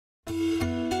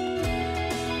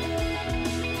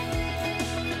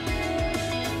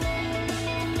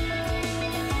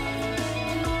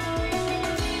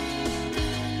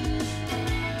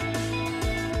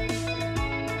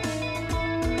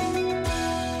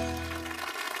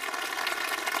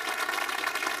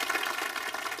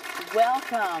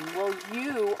Welcome. Well,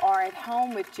 you are at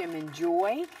home with Jim and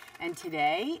Joy, and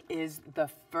today is the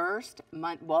first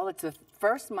month. Well, it's the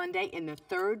first Monday in the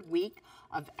third week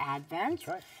of Advent. That's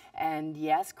right. And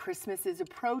yes, Christmas is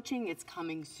approaching. It's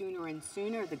coming sooner and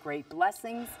sooner. The great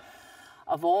blessings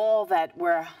of all that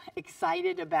we're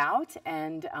excited about.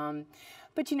 And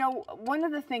but you know, one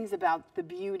of the things about the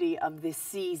beauty of this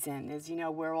season is, you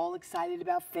know, we're all excited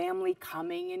about family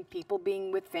coming and people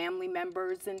being with family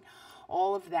members and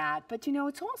all of that. But you know,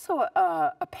 it's also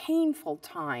a painful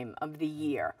time of the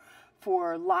year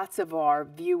for lots of our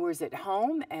viewers at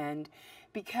home, and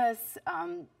because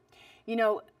you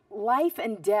know, life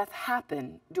and death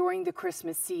happen during the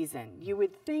Christmas season. You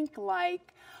would think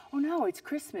like, oh no, it's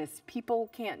Christmas, people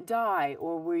can't die,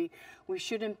 or we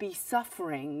shouldn't be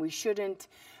suffering, we shouldn't,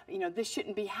 you know, this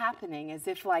shouldn't be happening, as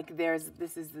if like this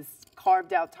is this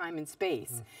carved out time and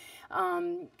space.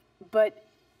 But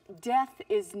death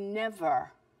is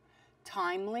never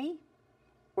timely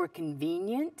or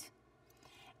convenient,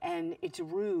 and it's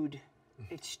rude.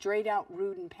 It's straight out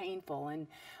rude and painful. And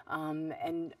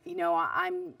you know,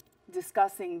 I'm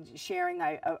sharing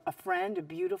a friend, a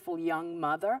beautiful young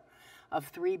mother of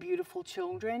 3 beautiful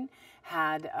children,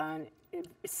 had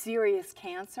serious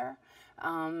cancer,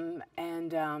 and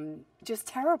just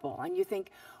terrible. And you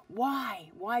think,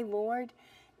 why, Lord?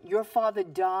 Your father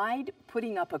died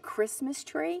putting up a Christmas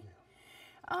tree.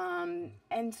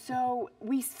 And so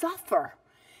we suffer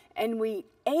and we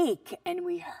ache and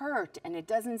we hurt, and it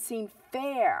doesn't seem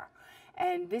fair.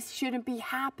 And this shouldn't be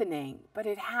happening, but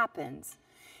it happens.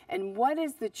 And what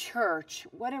is the church?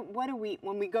 What do we,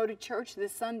 when we go to church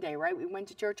this Sunday, right? We went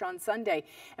to church on Sunday,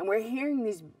 and we're hearing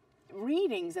these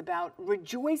readings about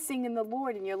rejoicing in the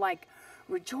Lord. And you're like,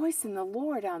 rejoice in the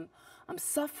Lord. I'm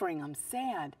suffering. I'm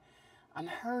sad. I'm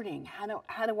hurting.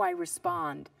 How do I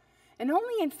respond? And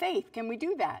only in faith can we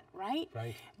do that, right?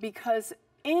 Right. Because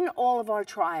in all of our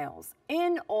trials,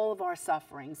 in all of our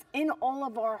sufferings, in all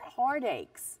of our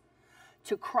heartaches,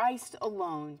 to Christ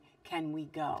alone can we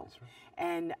go. That's right.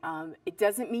 And it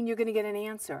doesn't mean you're going to get an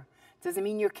answer. It doesn't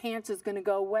mean your cancer is going to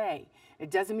go away. It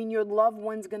doesn't mean your loved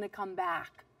one's going to come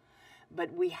back.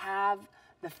 But we have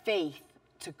the faith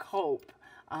to cope,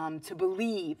 to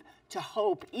believe, to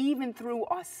hope, even through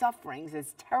our sufferings,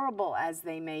 as terrible as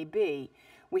they may be.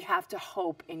 We have to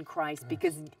hope in Christ,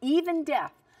 because even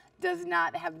death does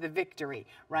not have the victory,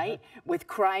 right? With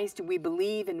Christ, we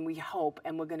believe and we hope,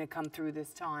 and we're going to come through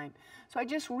this time. So I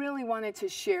just really wanted to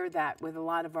share that with a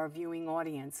lot of our viewing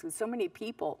audience, because so many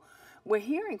people we're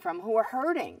hearing from who are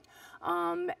hurting,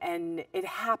 and it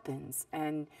happens.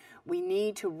 And we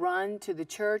need to run to the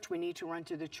church. We need to run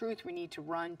to the truth. We need to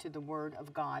run to the Word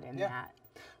of God in that.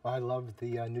 Well, I love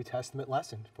the New Testament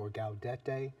lesson for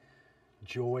Gaudete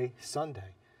Joy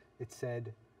Sunday. It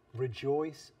said,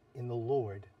 rejoice in the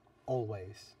Lord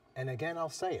always. And again, I'll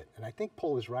say it. And I think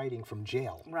Paul is writing from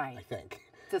jail. Right. I think.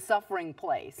 It's a suffering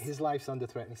place. His life's under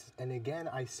threat. And again,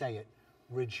 I say it,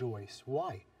 rejoice.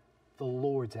 Why? The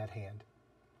Lord's at hand.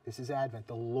 This is Advent.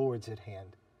 The Lord's at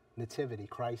hand. Nativity.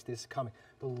 Christ is coming.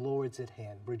 The Lord's at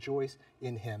hand. Rejoice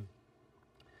in Him.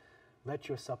 Let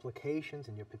your supplications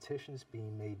and your petitions be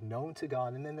made known to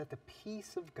God, and then let the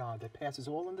peace of God that passes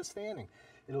all understanding,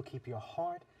 it'll keep your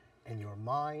heart and your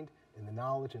mind in the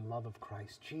knowledge and love of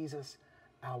Christ Jesus,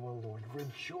 our Lord.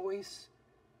 Rejoice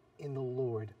in the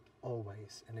Lord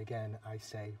always. And again, I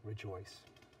say rejoice.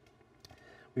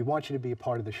 We want you to be a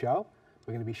part of the show.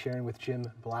 We're going to be sharing with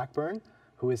Jim Blackburn,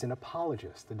 who is an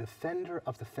apologist, the defender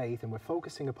of the faith, and we're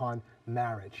focusing upon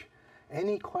marriage.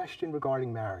 Any question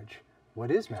regarding marriage? What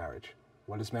is marriage?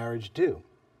 What does marriage do?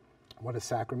 What is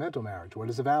sacramental marriage? What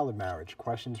is a valid marriage?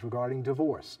 Questions regarding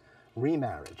divorce,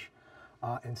 remarriage,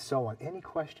 and so on. Any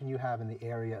question you have in the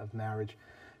area of marriage,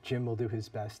 Jim will do his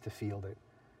best to field it.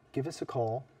 Give us a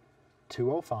call,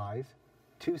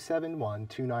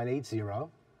 205-271-2980,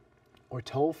 or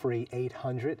toll free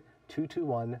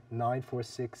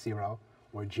 800-221-9460,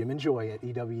 or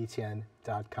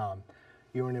jimandjoy@ewtn.com.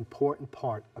 You're an important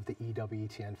part of the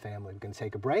EWTN family. We're going to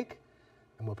take a break,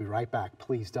 and we'll be right back.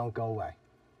 Please don't go away.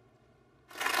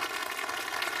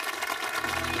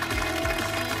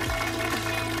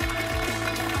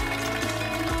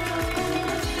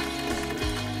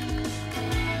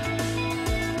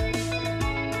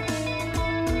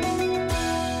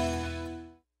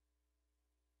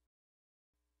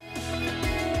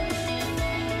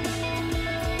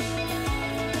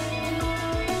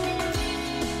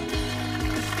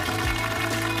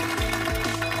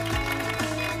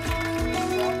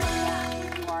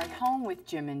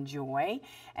 Jim and Joy,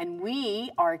 and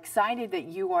we are excited that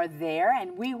you are there,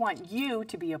 and we want you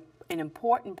to be an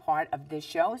important part of this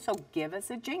show, so give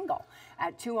us a jingle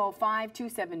at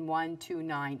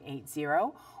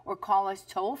 205-271-2980 or call us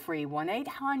toll-free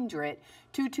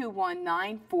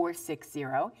 1-800-221-9460.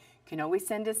 You can always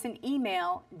send us an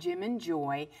email,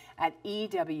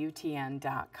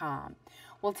 jimandjoy@ewtn.com.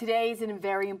 Well, today is a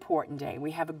very important day.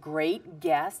 We have a great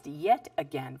guest yet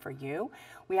again for you.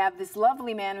 We have this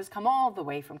lovely man who's come all the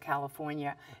way from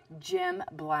California, Jim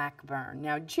Blackburn.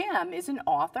 Now, Jim is an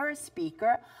author, a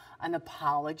speaker, an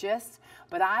apologist,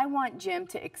 but I want Jim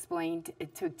to explain,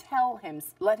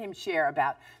 let him share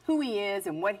about who he is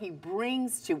and what he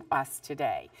brings to us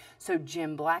today. So,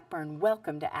 Jim Blackburn,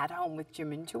 welcome to At Home with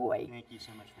Jim and Joy. Thank you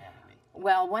so much for having me.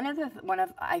 Well, one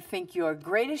of I think your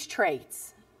greatest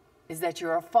traits is that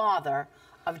you're a father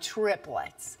of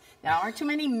triplets. Now, aren't too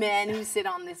many men who sit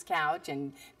on this couch,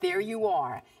 and there you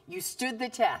are. You stood the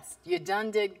test. You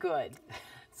done did good.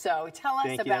 So tell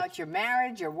us about your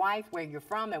marriage, your wife, where you're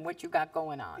from, and what you got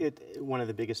going on. One of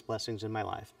the biggest blessings in my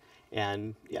life.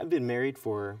 And yeah, I've been married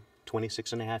for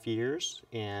 26 and a half years,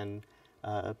 and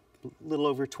a little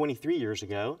over 23 years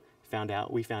ago,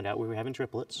 we found out we were having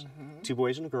triplets, 2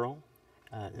 boys and a girl.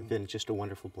 It's been just a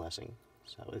wonderful blessing.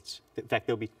 So in fact,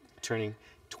 they'll be turning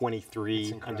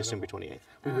 23 on December 28th.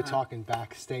 We were talking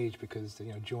backstage because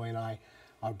Joy and I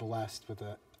are blessed with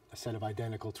a set of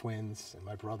identical twins, and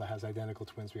my brother has identical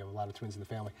twins. We have a lot of twins in the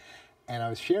family. And I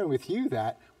was sharing with you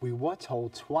that we were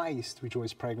told twice through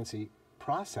Joy's pregnancy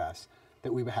process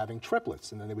that we were having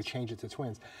triplets, and then they would change it to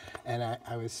twins. And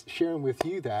I was sharing with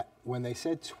you that when they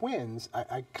said twins,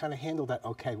 I kind of handled that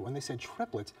okay, but when they said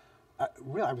triplets,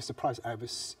 really, I was surprised. I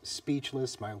was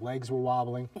speechless. My legs were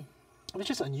wobbling. It was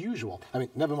just unusual. I mean,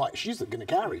 never mind, she's going to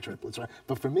carry triplets, right?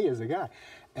 But for me as a guy,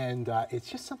 and it's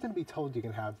just something to be told you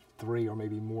can have 3 or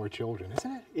maybe more children,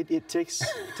 isn't it? It takes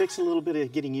a little bit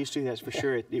of getting used to, that's for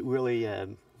sure. It really,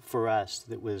 for us,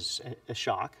 it was a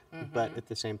shock, but at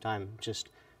the same time, just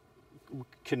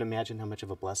couldn't imagine how much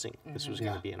of a blessing this was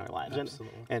going to be in our lives,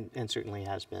 and certainly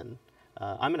has been.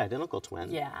 I'm an identical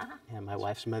twin. Yeah. And my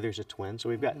wife's mother's a twin, so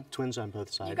we've got twins on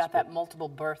both sides. You got that multiple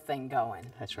birth thing going.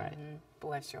 That's right.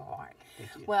 Bless your heart.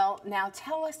 Thank you. Well, now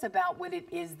tell us about what it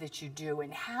is that you do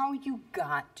and how you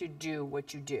got to do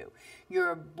what you do.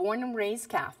 You're born and raised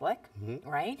Catholic,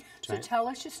 right? So tell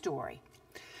us your story.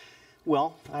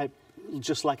 Well,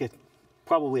 just like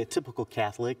probably a typical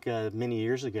Catholic, many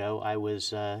years ago, I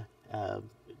was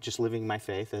just living my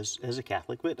faith as a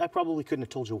Catholic, but I probably couldn't have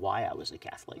told you why I was a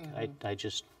Catholic.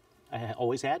 I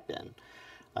always had been.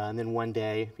 And then one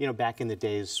day, back in the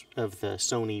days of the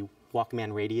Sony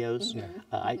Walkman radios,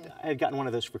 I had gotten one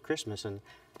of those for Christmas, and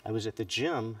I was at the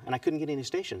gym, and I couldn't get any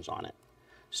stations on it.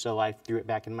 So I threw it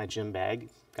back in my gym bag,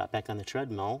 got back on the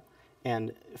treadmill,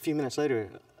 and a few minutes later,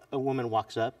 a woman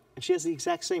walks up, and she has the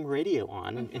exact same radio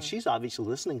on, and she's obviously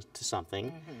listening to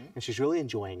something, and she's really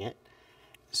enjoying it.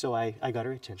 So I got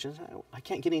her attention. I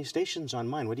can't get any stations on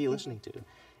mine. What are you listening to?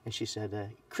 And she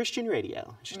said, Christian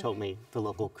radio. She told me the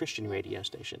local Christian radio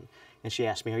station. And she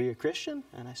asked me, are you a Christian?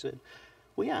 And I said,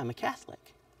 well, yeah, I'm a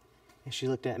Catholic. And she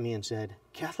looked at me and said,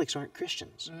 Catholics aren't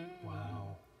Christians.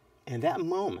 Wow. And that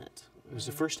moment was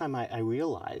the first time I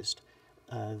realized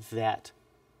that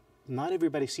not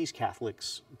everybody sees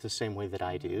Catholics the same way that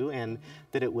I do, and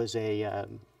that it was a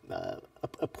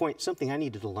point, something I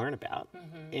needed to learn about.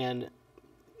 And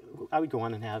I would go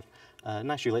on and have a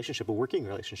nice relationship, a working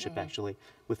relationship actually,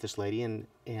 with this lady, and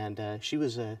she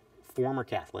was a former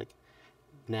Catholic,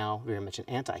 now very much an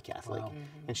anti-Catholic,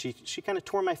 and she kind of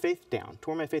tore my faith down,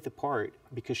 tore my faith apart,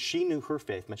 because she knew her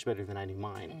faith much better than I knew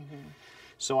mine.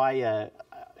 So I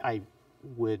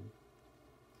would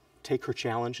take her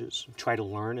challenges, try to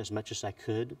learn as much as I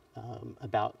could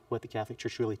about what the Catholic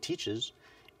Church really teaches,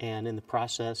 and in the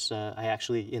process, I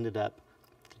actually ended up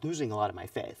losing a lot of my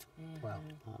faith. Wow.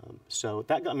 So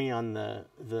that got me on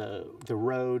the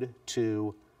road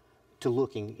to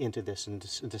looking into this and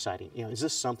deciding, is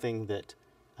this something that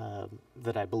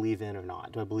that I believe in or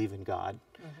not? Do I believe in God?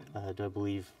 Do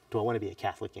I want to be a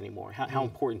Catholic anymore? How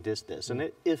important is this?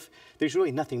 And if there's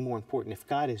really nothing more important, if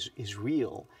God is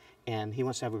real and He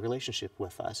wants to have a relationship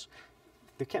with us,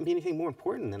 there can't be anything more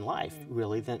important in life,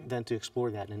 really, than to explore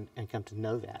that and come to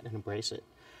know that and embrace it.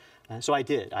 So I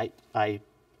did. I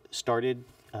started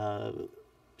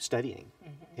studying,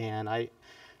 and I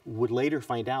would later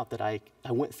find out that I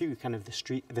went through kind of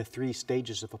the 3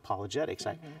 stages of apologetics.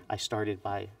 I started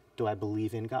by, do I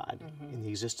believe in God, in the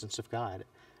existence of God?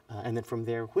 And then from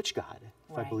there, which God,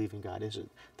 if I believe in God? Is it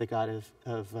the God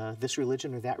of this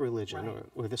religion or that religion,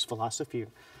 or this philosophy?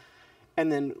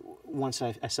 And then once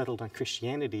I settled on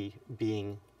Christianity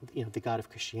being, the God of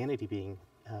Christianity being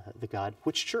the God,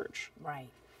 which church? Right.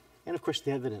 And of course, the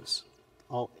evidence,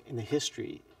 all in the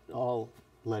history, all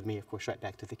led me, of course, right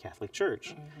back to the Catholic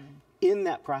Church. In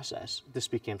that process, this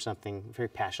became something very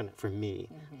passionate for me.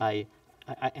 I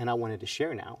wanted to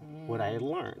share now what I had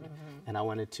learned, and I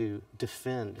wanted to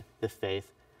defend the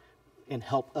faith and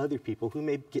help other people who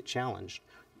may get challenged.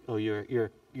 Oh,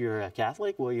 you're a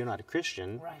Catholic? Well, you're not a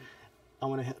Christian. Right. I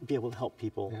want to be able to help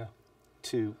people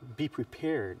to be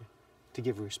prepared to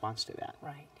give a response to that.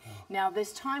 Right. Now,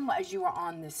 this time as you were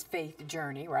on this faith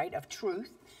journey, right, of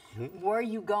truth, were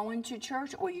you going to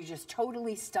church, or you just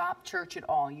totally stopped church at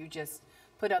all? You just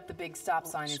put up the big stop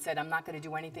sign and said, I'm not going to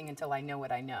do anything until I know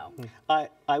what I know?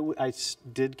 I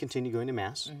did continue going to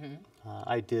Mass.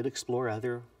 I did explore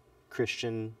other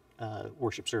Christian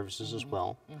worship services as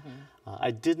well. I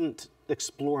didn't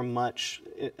explore much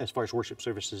as far as worship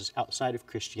services outside of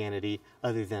Christianity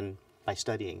other than by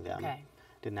studying them. Okay.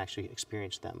 Didn't actually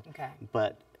experience them. Okay.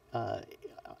 But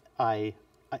I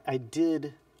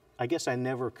did, I guess I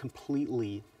never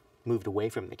completely moved away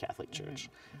from the Catholic Church.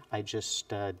 I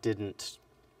just didn't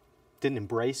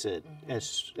embrace it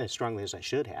as strongly as I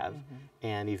should have.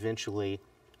 And eventually,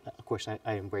 of course, I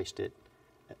embraced it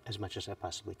as much as I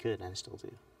possibly could, and I still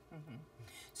do.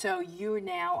 So you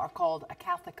now are called a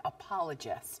Catholic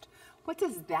apologist. What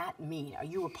does that mean? Are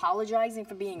you apologizing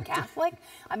for being Catholic?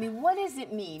 I mean, what does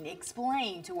it mean?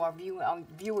 Explain to our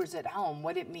viewers at home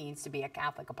what it means to be a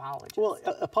Catholic apologist. Well,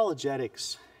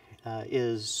 apologetics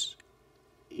is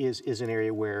an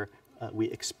area where we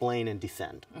explain and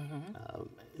defend.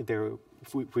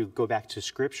 If we go back to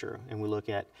Scripture and we look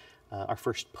at our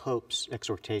first Pope's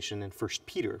exhortation in 1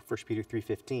 Peter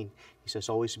 3:15, he says,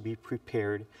 always be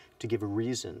prepared to give a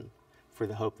reason for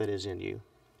the hope that is in you.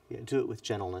 Do it with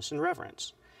gentleness and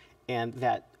reverence. And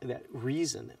that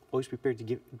reason, always be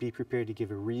prepared to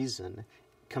give a reason,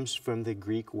 comes from the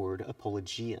Greek word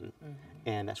apologian.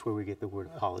 And that's where we get the word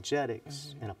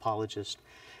apologetics and apologist.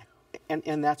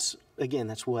 And that's, again,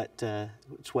 that's what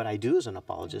I do as an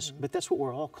apologist, but that's what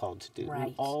we're all called to do. Right.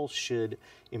 We all should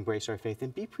embrace our faith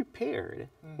and be prepared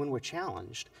when we're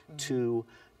challenged to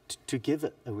give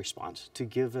a response, to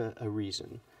give a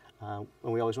reason. And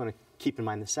we always want to keep in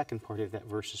mind the second part of that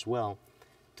verse as well.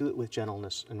 Do it with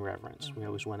gentleness and reverence. We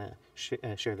always want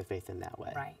to share the faith in that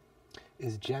way. Right.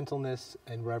 Is gentleness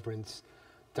and reverence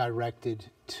directed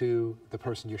to the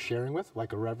person you're sharing with,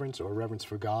 like a reverence or a reverence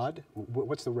for God?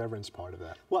 What's the reverence part of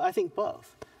that? Well, I think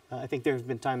both. I think there have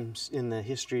been times in the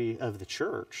history of the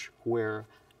church where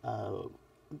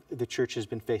the church has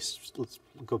been faced, let's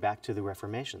go back to the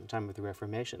Reformation, the time of the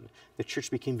Reformation. The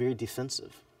church became very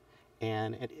defensive.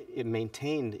 And it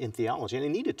maintained in theology, and it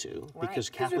needed to, because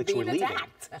Catholics were leaving.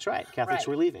 That's right, Catholics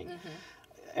were leaving.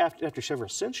 After several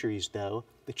centuries, though,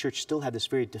 the church still had this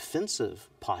very defensive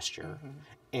posture,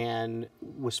 and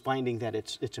was finding that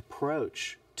its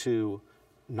approach to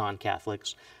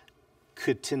non-Catholics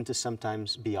could tend to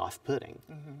sometimes be off-putting.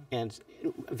 And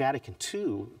Vatican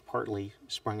II partly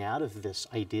sprung out of this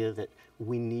idea that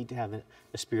we need to have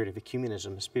a spirit of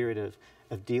ecumenism, a spirit of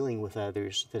dealing with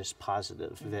others that is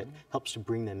positive, that helps to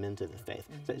bring them into the faith.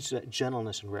 That's that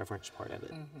gentleness and reverence part of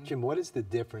it. Jim, what is the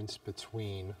difference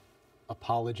between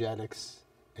apologetics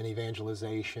and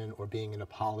evangelization, or being an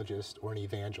apologist or an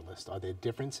evangelist? Are there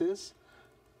differences,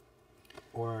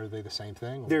 or are they the same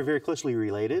thing? They're very closely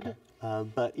related,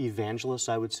 but evangelists,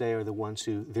 I would say, are the ones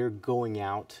who they're going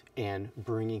out and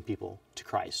bringing people to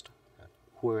Christ,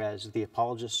 whereas the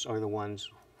apologists are the ones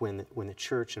when the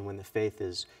church and when the faith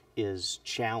is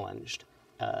challenged.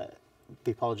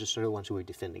 The apologists are the ones who are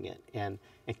defending it, and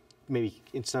maybe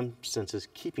in some senses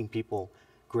keeping people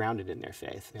grounded in their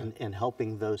faith, and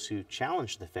helping those who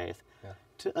challenge the faith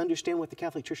to understand what the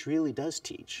Catholic Church really does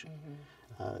teach.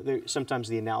 Sometimes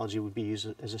the analogy would be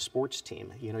used as a sports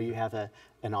team. You know, you have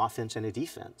an offense and a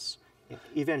defense.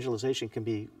 Evangelization can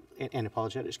be, and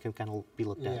apologetics can kind of be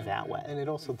looked at that way. And it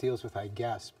also deals with, I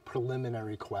guess,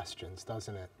 preliminary questions,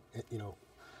 doesn't it? You know,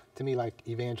 to me, like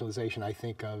evangelization, I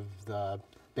think of the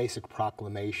basic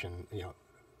proclamation. You know,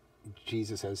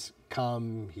 Jesus has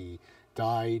come, he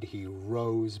died, he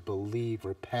rose, believe,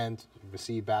 repent,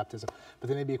 receive baptism. But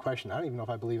there may be a question, I don't even know if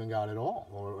I believe in God at all,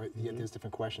 or there's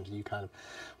different questions you kind of,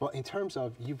 well, in terms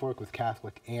of, you've worked with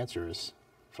Catholic Answers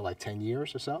for like 10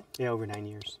 years or so? Yeah, over 9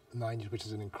 years. 9 years, which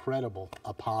is an incredible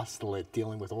apostolate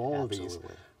dealing with all of these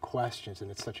questions, and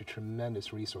it's such a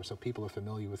tremendous resource, so people are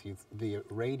familiar with you via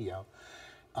radio.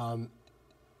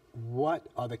 What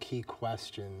are the key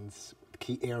questions,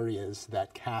 key areas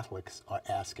that Catholics are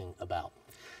asking about?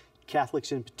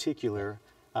 Catholics in particular,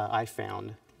 I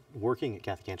found, working at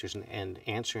Catholic Answers and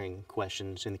answering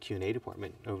questions in the Q&A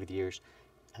department over the years,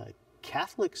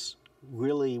 Catholics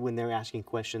really, when they're asking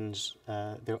questions,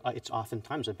 it's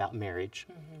oftentimes about marriage,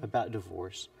 about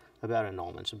divorce, about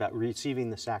annulments, about receiving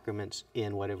the sacraments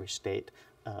in whatever state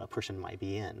a person might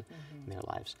be in their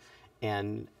lives.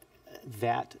 And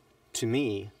that, to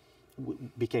me,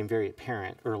 became very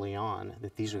apparent early on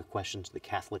that these are the questions that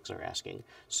Catholics are asking.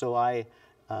 So I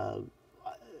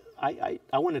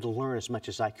wanted to learn as much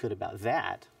as I could about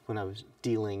that when I was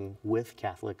dealing with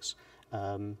Catholics,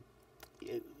 and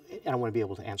I want to be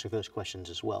able to answer those questions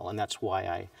as well. And that's why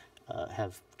I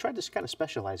have tried to kind of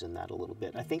specialize in that a little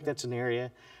bit. I think that's an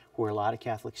area where a lot of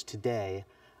Catholics today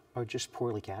are just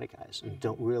poorly catechized and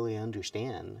don't really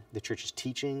understand the Church's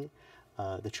teaching,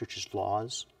 the Church's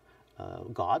laws,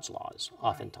 God's laws,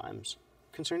 oftentimes,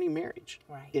 concerning marriage.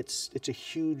 Right. It's a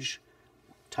huge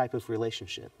type of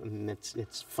relationship. I mean,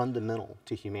 it's fundamental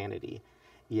to humanity,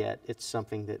 yet it's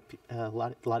something that a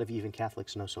lot of even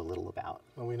Catholics know so little about.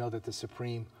 Well, we know that the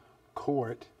Supreme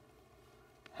Court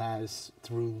has,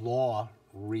 through law,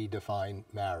 redefined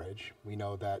marriage. We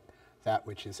know that that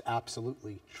which is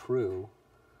absolutely true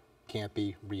can't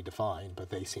be redefined, but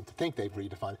they seem to think they've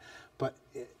redefined it. But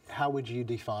how would you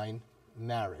define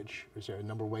marriage? Is there a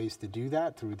number of ways to do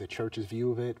that through the Church's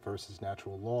view of it versus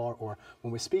natural law? Or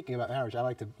when we're speaking about marriage, I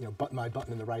like to button my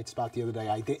button in the right spot. The other day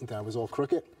I didn't, and I was all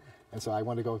crooked, and so I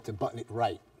want to go to button it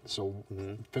right. So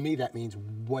for me, that means,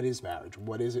 what is marriage?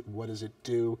 What is it? What does it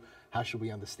do? How should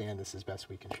we understand this as best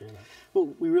we can share that?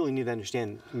 Well, we really need to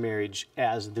understand marriage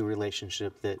as the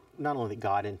relationship that not only that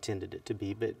God intended it to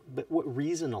be, but what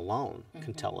reason alone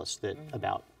can tell us that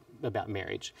about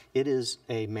marriage. It is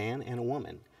a man and a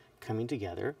woman coming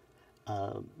together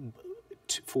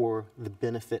for the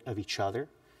benefit of each other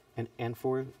and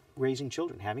for raising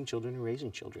children, having children and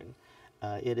raising children.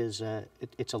 It's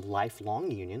a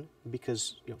lifelong union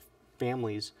because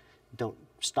families don't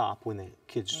stop when the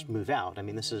kids move out. I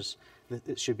mean,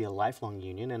 it should be a lifelong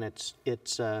union, and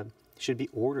it should be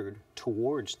ordered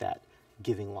towards that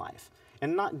giving life,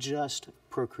 and not just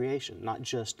procreation, not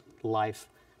just life,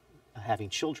 having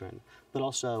children, but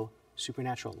also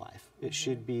supernatural life. It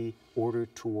should be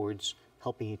ordered towards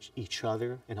helping each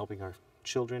other and helping our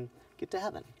children get to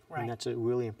heaven. Right. And that's a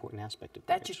really important aspect of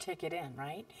That's marriage. your ticket in,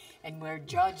 right? And we're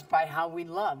judged by how we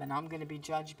love, and I'm going to be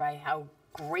judged by how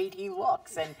great he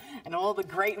looks and all the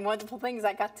great and wonderful things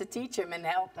I got to teach him and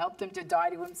helped him to die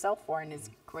to himself for, and his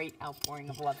great outpouring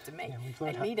of love to me,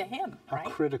 and me to him, right? How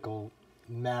critical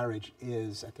marriage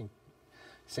is. I think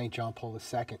St. John Paul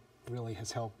II really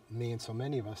has helped me and so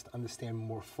many of us to understand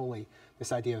more fully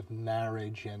this idea of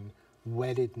marriage and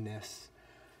weddedness,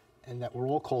 and that we're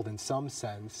all called in some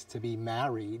sense to be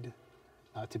married,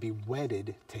 to be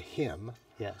wedded to him.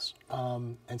 Yes.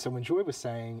 And so when Joy was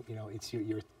saying, it's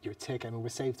your tick, I mean, we're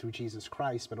saved through Jesus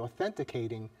Christ, but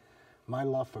authenticating my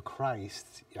love for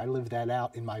Christ, I live that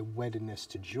out in my weddedness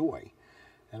to Joy.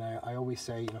 And I always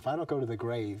say, if I don't go to the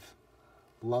grave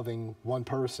loving one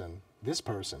person, this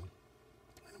person,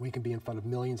 we can be in front of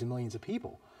millions and millions of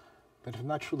people. But if I'm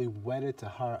not truly wedded to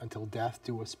her until death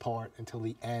do us part, until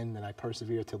the end, and I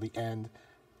persevere till the end,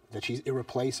 that she's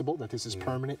irreplaceable, that this is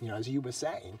permanent, as you were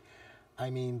saying, I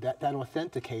mean, that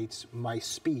authenticates my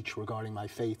speech regarding my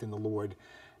faith in the Lord,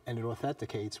 and it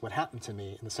authenticates what happened to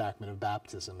me in the sacrament of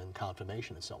baptism and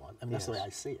confirmation and so on. I mean, that's the way I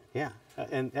see it. Yeah,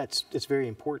 and it's very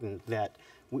important that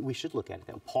we should look at it.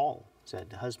 That Paul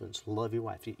said, husbands, love your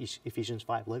wife. Ephesians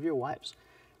 5, love your wives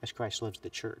as Christ loves the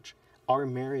church. Our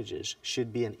marriages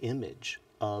should be an image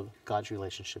of God's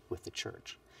relationship with the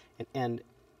church. And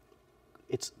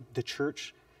it's the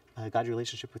church, God's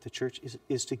relationship with the church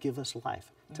is to give us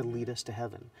life, to lead us to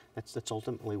heaven. That's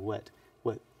ultimately what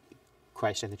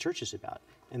Christ and the church is about.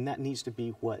 And that needs to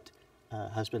be what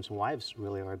husbands and wives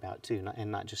really are about too,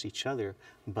 and not just each other,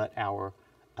 but our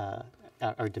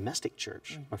domestic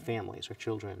church, our families, our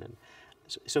children. And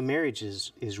so marriage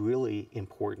is really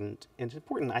important, and it's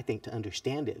important, I think, to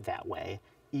understand it that way,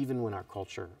 even when our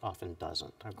culture often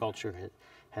doesn't. Our culture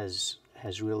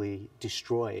has really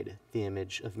destroyed the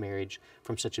image of marriage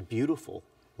from such a beautiful,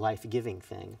 life-giving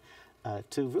thing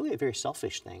to really a very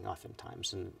selfish thing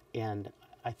oftentimes. And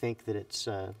I think that it's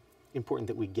important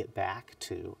that we get back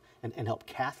to, and help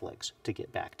Catholics to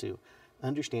get back to,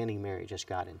 understanding marriage as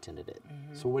God intended it.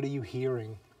 So what are you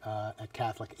hearing at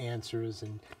Catholic Answers?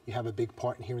 And you have a big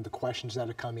part in hearing the questions that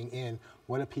are coming in.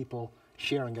 What are people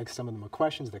sharing? Like, some of them are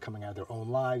questions, they're coming out of their own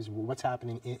lives. What's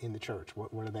happening in the church?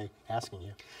 What are they asking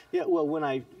you? Yeah, well, when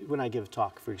I give a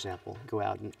talk, for example, go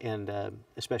out and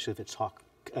especially if it's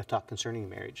a talk concerning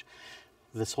marriage,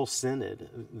 this whole synod,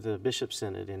 the bishop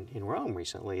synod in Rome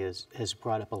recently, has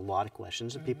brought up a lot of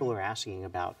questions that people are asking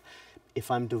about. If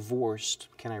I'm divorced,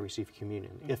 can I receive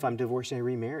communion? If I'm divorced and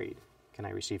remarried, can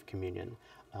I receive communion?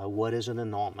 What is an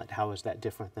annulment? How is that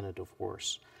different than a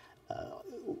divorce?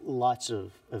 Lots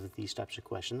of these types of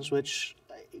questions, which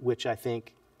I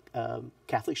think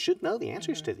Catholics should know the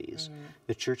answers to these.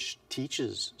 The Church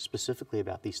teaches specifically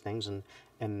about these things, and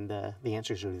the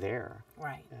answers are there.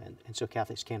 Right. And so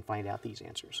Catholics can find out these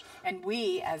answers. And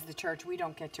we, as the Church, we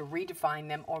don't get to redefine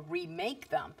them or remake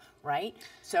them, right?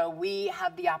 So we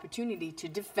have the opportunity to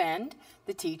defend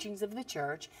the teachings of the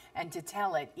Church and to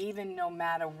tell it, even no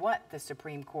matter what the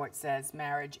Supreme Court says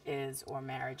marriage is or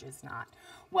marriage is not.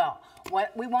 Well,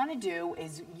 what we want to do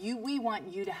is we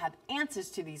want you to have answers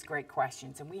to these great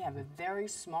questions, and we have a very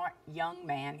smart young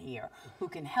man here who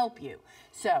can help you.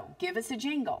 So give us a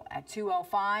jingle at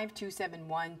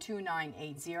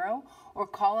 205-271-2980 or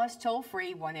call us toll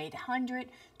free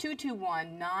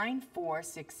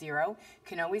 1-800-221-9460. You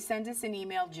can always send us an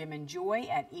email,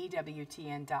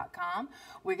 jimandjoy@ewtn.com.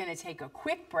 We're going to take a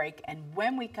quick break, and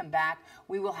when we come back,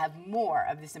 we will have more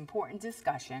of this important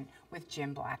discussion with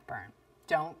Jim Blackburn.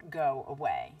 Don't go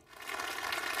away.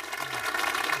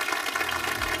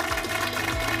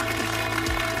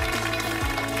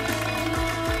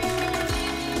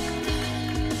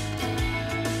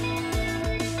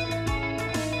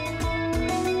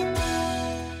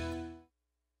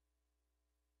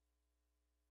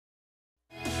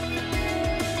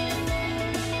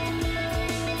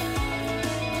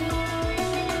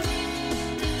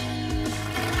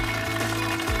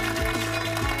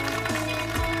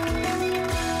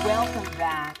 Welcome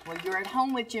back. Well, you're at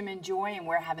home with Jim and Joy, and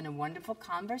we're having a wonderful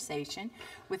conversation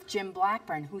with Jim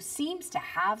Blackburn, who seems to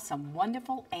have some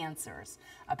wonderful answers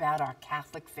about our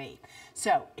Catholic faith.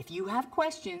 So if you have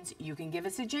questions, you can give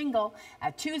us a jingle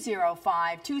at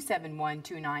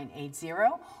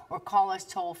 205-271-2980 or call us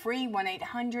toll free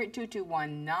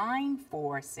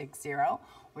 1-800-221-9460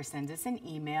 or send us an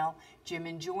email,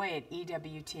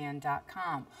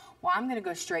 jimandjoy@ewtn.com. Well, I'm going to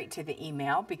go straight to the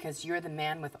email because you're the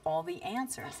man with all the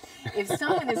answers. If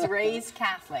someone is raised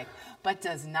Catholic but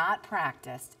does not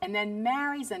practice and then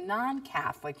marries a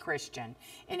non-Catholic Christian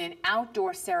in an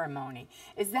outdoor ceremony,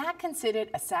 is that considered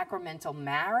a sacramental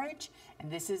marriage? And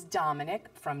this is Dominic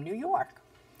from New York.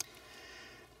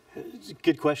 It's a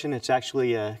good question. It's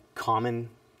actually a common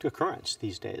occurrence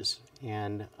these days.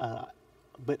 And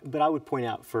but I would point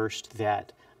out first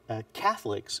that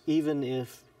Catholics, even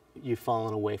if you've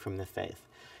fallen away from the faith,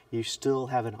 you still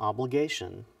have an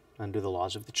obligation under the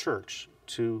laws of the Church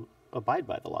to abide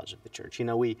by the laws of the Church. You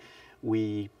know,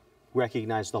 we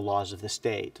recognize the laws of the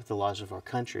state, the laws of our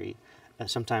country.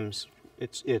 Sometimes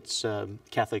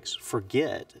Catholics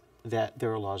forget that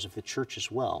there are laws of the Church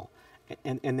as well,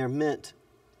 and they're meant.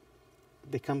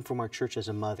 They come from our Church as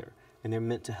a mother, and they're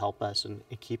meant to help us and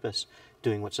keep us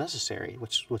doing what's necessary,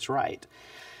 what's right.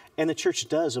 And the Church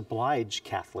does oblige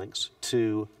Catholics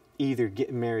to either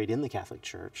get married in the Catholic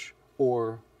Church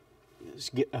or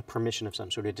get a permission of some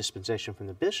sort of dispensation from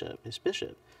his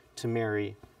bishop, to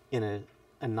marry in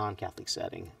a non-Catholic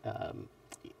setting. And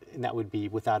that would be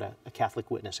without a Catholic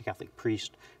witness, a Catholic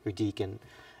priest or deacon,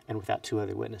 and without two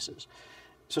other witnesses.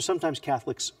 So sometimes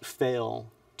Catholics fail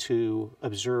to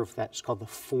observe that. It's called the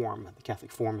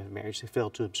Catholic form of marriage. They fail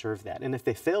to observe that. And if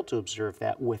they fail to observe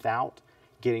that without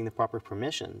getting the proper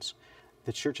permissions,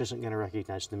 the Church isn't going to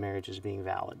recognize the marriage as being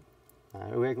valid.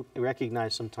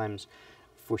 Recognize sometimes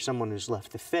for someone who's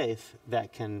left the faith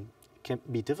that can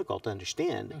be difficult to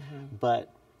understand,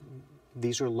 but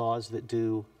these are laws that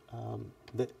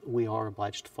that we are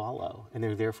obliged to follow, and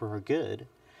they're there for our good.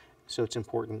 So it's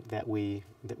important that we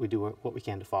do what we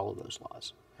can to follow those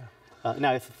laws.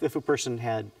 Now, if a person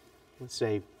had, let's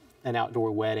say, an outdoor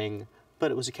wedding,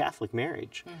 but it was a Catholic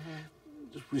marriage,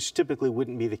 which typically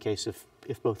wouldn't be the case if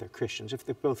both are Christians. If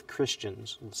they're both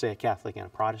Christians, let's say a Catholic and a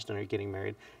Protestant are getting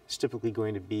married, it's typically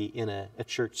going to be in a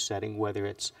church setting, whether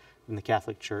it's in the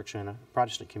Catholic Church or in a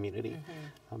Protestant community.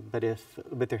 But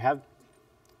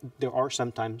there are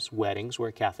sometimes weddings where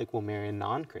a Catholic will marry a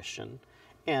non-Christian,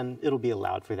 and it'll be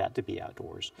allowed for that to be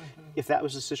outdoors. If that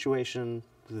was the situation,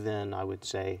 then I would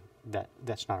say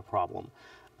that's not a problem.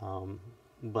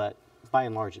 But by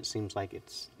and large, it seems like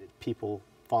it's people,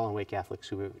 fallen away Catholics,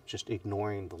 who are just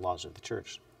ignoring the laws of the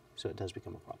Church. So it does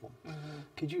become a problem.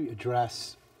 Could you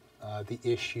address the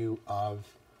issue of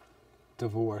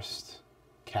divorced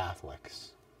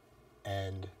Catholics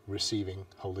and receiving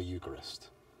Holy Eucharist?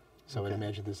 So I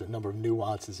imagine there's a number of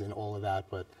nuances in all of that,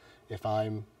 but if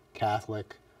I'm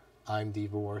Catholic, I'm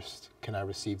divorced, can I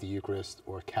receive the Eucharist?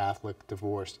 Or Catholic,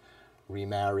 divorced,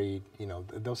 remarried, you know,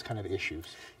 those kind of issues.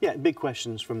 Yeah, big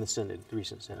questions from the synod, the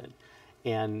recent synod.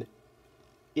 And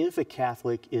if a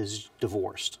Catholic is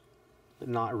divorced, but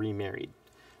not remarried,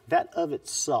 that of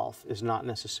itself is not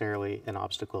necessarily an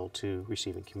obstacle to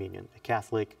receiving communion. A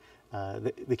Catholic,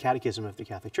 the Catechism of the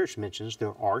Catholic Church mentions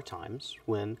there are times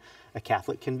when a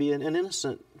Catholic can be an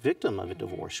innocent victim of a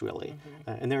divorce, really.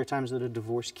 And there are times that a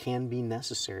divorce can be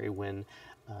necessary when,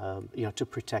 you know, to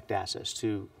protect assets,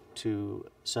 to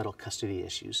settle custody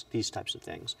issues, these types of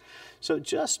things. So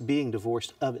just being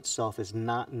divorced of itself is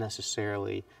not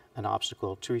necessarily an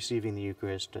obstacle to receiving the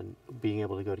Eucharist and being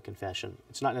able to go to confession.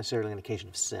 It's not necessarily an occasion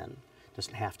of sin. It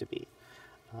doesn't have to be.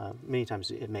 Many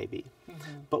times it may be.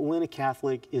 But when a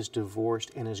Catholic is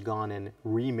divorced and has gone and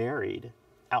remarried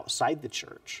outside the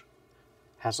church,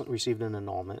 hasn't received an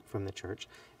annulment from the church,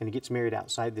 and he gets married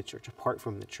outside the church, apart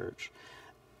from the church,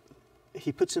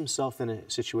 he puts himself in a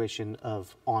situation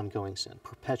of ongoing sin,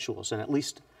 perpetual sin, at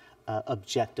least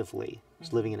objectively.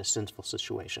 He's living in a sinful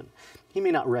situation. He may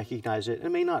not recognize it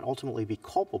and may not ultimately be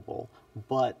culpable,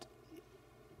 but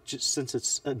just since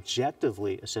it's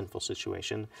objectively a sinful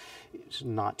situation, it's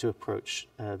not to approach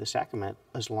the sacrament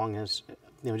as long as,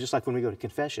 you know, just like when we go to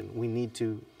confession, we need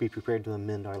to be prepared to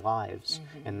amend our lives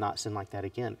and not sin like that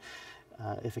again.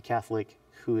 If a Catholic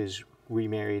who is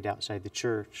remarried outside the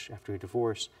church after a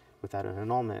divorce without an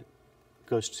annulment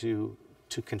goes to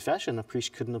confession, a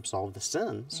priest couldn't absolve the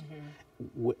sins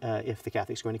if the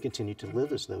Catholic's going to continue to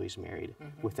live as though he's married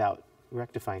without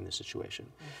rectifying the situation.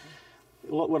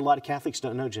 What a lot of Catholics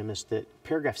don't know, Jim, is that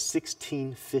paragraph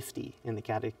 1650 in the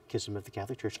Catechism of the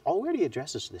Catholic Church already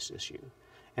addresses this issue.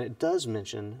 And it does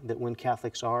mention that when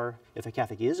Catholics are, if a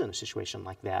Catholic is in a situation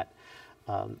like that,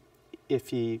 if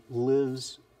he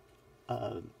lives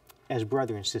as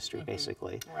brother and sister,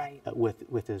 basically,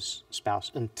 with his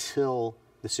spouse until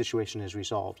the situation is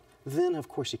resolved, then of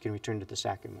course he can return to the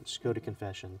sacraments, go to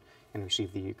confession, and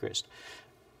receive the Eucharist.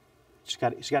 He's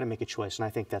got to make a choice, and I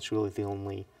think that's really the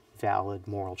only valid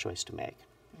moral choice to make.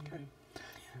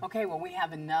 Okay, well, we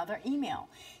have another email.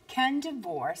 Can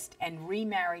divorced and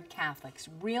remarried Catholics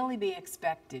really be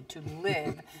expected to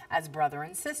live as brother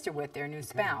and sister with their new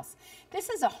spouse? This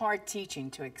is a hard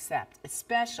teaching to accept,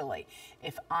 especially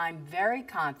if I'm very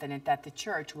confident that the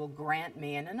church will grant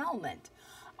me an annulment.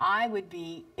 It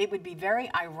would be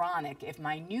very ironic if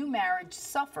my new marriage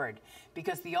suffered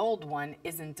because the old one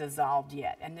isn't dissolved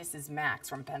yet. And this is Max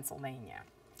from Pennsylvania.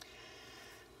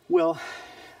 Well,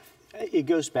 it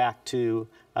goes back to,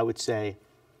 I would say,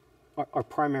 our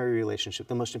primary relationship,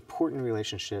 the most important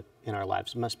relationship in our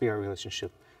lives must be our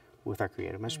relationship with our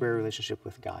Creator, must be our relationship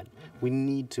with God. We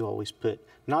need to always put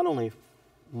not only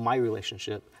my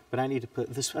relationship, but I need to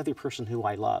put this other person who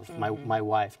I love, my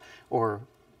wife, or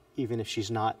even if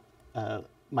she's not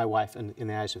my wife in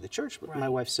the eyes of the church, but my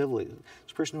wife civilly,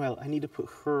 this person who I need to put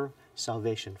her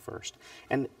salvation first.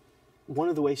 And one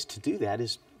of the ways to do that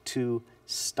is to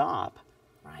stop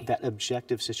that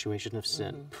objective situation of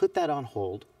sin. Put that on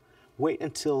hold. Wait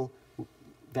until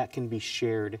that can be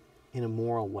shared in a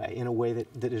moral way, in a way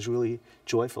that is really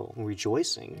joyful and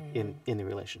rejoicing in the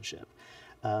relationship.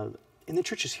 And the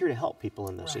church is here to help people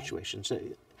in those situations.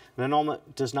 An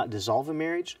annulment does not dissolve a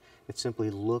marriage. It simply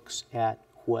looks at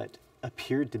what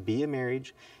appeared to be a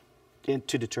marriage and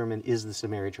to determine, is this a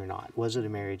marriage or not? Was it a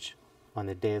marriage on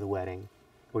the day of the wedding,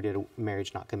 or did a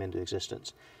marriage not come into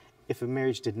existence? If a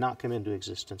marriage did not come into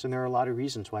existence, and there are a lot of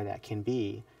reasons why that can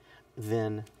be,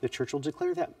 then the church will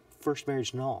declare that first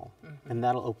marriage null, and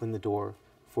that'll open the door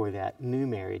for that new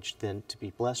marriage then to be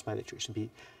blessed by the church, to be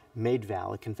made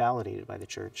valid, convalidated by the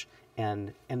church,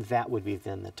 and that would be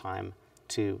then the time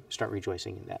to start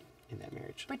rejoicing in that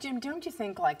marriage. But Jim, don't you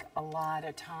think, like a lot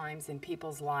of times in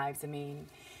people's lives, I mean,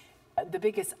 the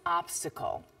biggest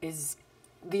obstacle is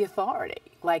the authority.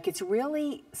 Like, it's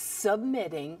really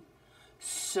submitting,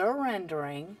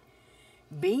 surrendering,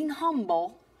 being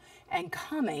humble, and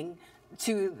coming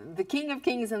to the King of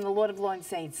Kings and the Lord of Lords and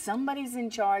saying, somebody's in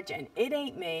charge and it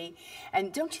ain't me.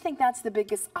 And don't you think that's the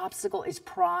biggest obstacle, is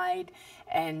pride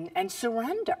and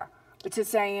surrender to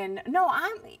saying, no,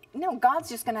 God's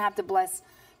just going to have to bless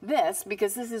this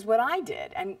because this is what I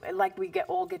did. And like we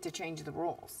all get to change the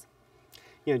rules.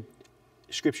 You know,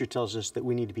 Scripture tells us that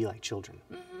we need to be like children.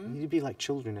 We need to be like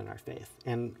children in our faith.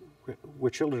 And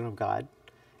we're children of God,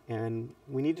 and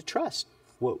we need to trust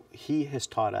what He has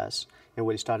taught us and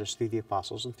what He's taught us through the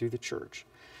apostles and through the church.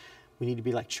 We need to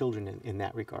be like children in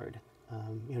that regard.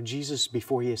 You know, Jesus,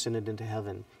 before He ascended into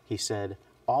heaven, He said,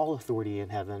 all authority in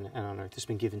heaven and on earth has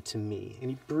been given to me. And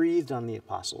He breathed on the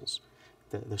apostles,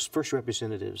 those first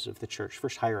representatives of the church,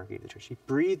 first hierarchy of the church. He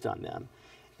breathed on them,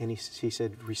 and he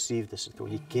said, receive this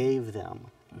authority. He gave them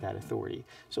that authority.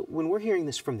 So when we're hearing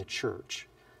this from the church,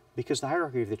 because the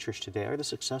hierarchy of the church today are the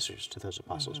successors to those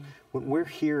apostles, when we're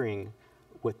hearing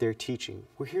what they're teaching,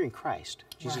 we're hearing Christ.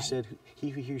 Jesus said, he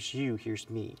who hears you hears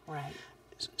me. Right.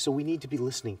 So we need to be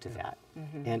listening to that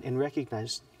and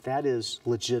recognize that is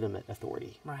legitimate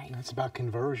authority. Right. And it's about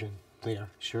conversion there.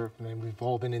 Sure. I mean, we've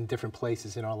all been in different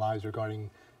places in our lives regarding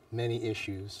many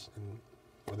issues, and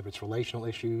whether it's relational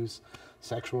issues,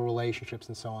 sexual relationships,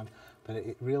 and so on. But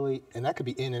it really, and that could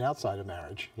be in and outside of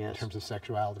marriage in terms of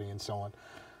sexuality and so on.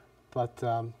 But,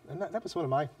 and that was one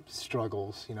of my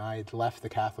struggles. You know, I had left the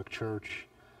Catholic Church.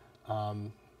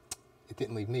 It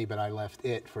didn't leave me, but I left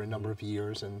it for a number of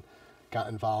years and got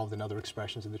involved in other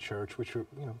expressions of the church, which were,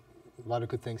 you know, a lot of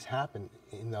good things happened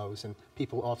in those. And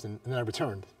people often, and then I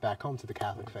returned back home to the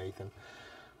Catholic faith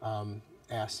and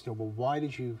asked, you know, well, why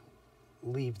did you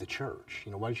leave the church?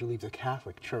 You know, why did you leave the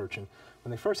Catholic Church? And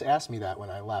when they first asked me that when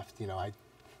I left, you know, I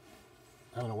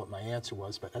don't know what my answer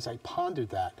was, but as I pondered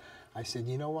that, I said,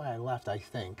 you know why I left, I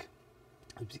think,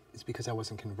 it's because I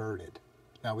wasn't converted.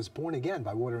 Now, I was born again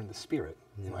by water and the Spirit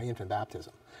in my infant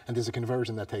baptism. And there's a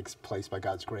conversion that takes place by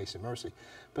God's grace and mercy.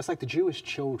 But it's like the Jewish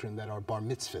children that are bar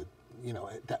mitzvahed, you know,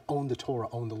 that own the Torah,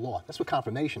 own the law. That's what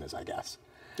confirmation is, I guess.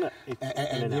 Yeah,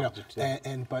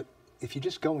 but if you're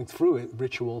just going through it,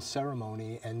 ritual,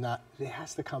 ceremony, and not, there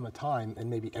has to come a time, and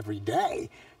maybe every day,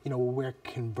 you know, where we're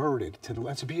converted to the,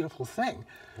 that's a beautiful thing.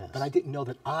 Yes. But I didn't know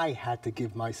that I had to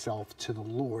give myself to the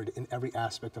Lord in every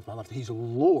aspect of my life. He's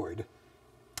Lord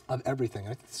of everything. I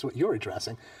think that's what you're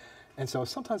addressing. And so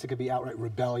sometimes it could be outright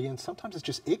rebellion. Sometimes it's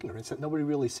just ignorance that nobody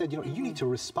really said, you know, you need to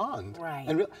respond. Right.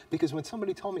 And because when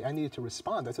somebody told me I needed to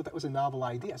respond, I thought that was a novel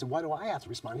idea. I said, why do I have to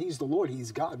respond? He's the Lord.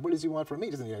 He's God. What does he want from me?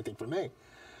 He doesn't need anything from me.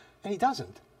 And he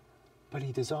doesn't. But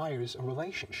he desires a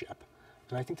relationship.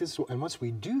 And I think this is what, and once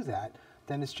we do that,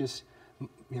 then it's just,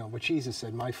 you know, what Jesus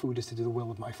said, my food is to do the will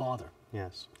of my Father.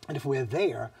 Yes. And if we're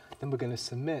there, then we're going to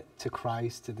submit to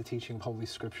Christ, to the teaching of Holy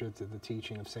Scripture, to the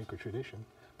teaching of sacred tradition.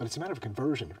 But it's a matter of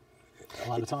conversion. A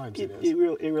lot of times it is.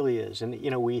 It really is. And,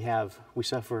 you know, we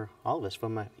suffer, all of us,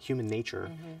 from a human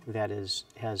nature that has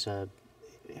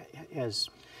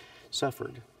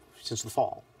suffered since the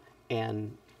fall.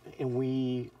 And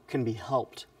we can be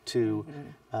helped to,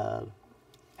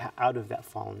 out of that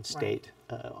fallen state,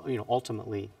 you know,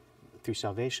 ultimately through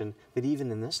salvation, but even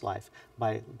in this life,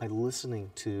 by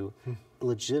listening to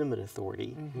legitimate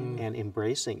authority and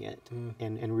embracing it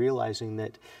and realizing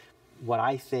that what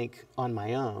I think on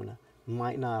my own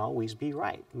might not always be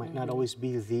right, might not always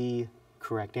be the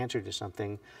correct answer to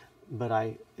something,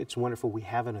 but it's wonderful we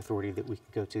have an authority that we can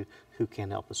go to who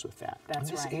can help us with that. That's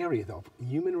in this right. area, though,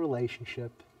 human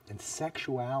relationship and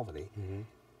sexuality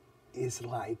is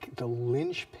like the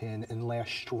linchpin and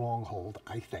last stronghold,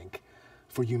 I think,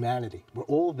 for humanity. We're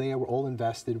all there, we're all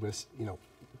invested with, you know,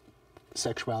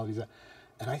 sexuality,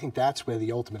 and I think that's where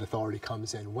the ultimate authority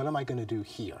comes in. What am I going to do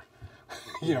here?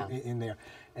 you know, in there.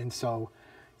 And so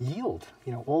yield,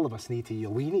 you know, all of us need to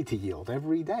yield. We need to yield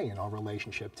every day in our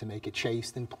relationship to make it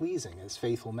chaste and pleasing as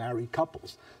faithful married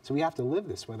couples. So we have to live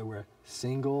this, whether we're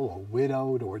single or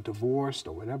widowed or divorced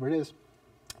or whatever it is.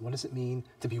 What does it mean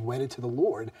to be wedded to the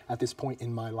Lord at this point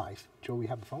in my life? Joe, we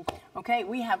have a phone call. Okay,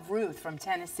 we have Ruth from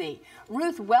Tennessee.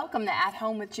 Ruth, welcome to At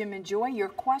Home with Jim and Joy. Your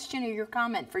question or your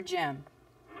comment for Jim?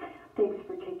 Thanks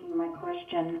for taking my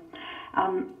question.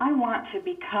 I want to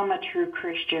become a true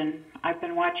Christian. I've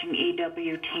been watching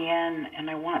EWTN,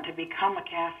 and I want to become a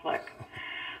Catholic.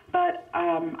 But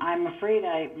I'm afraid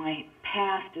my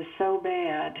past is so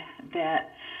bad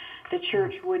that the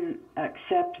church wouldn't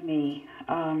accept me.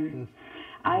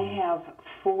 I have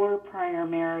 4 prior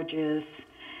marriages,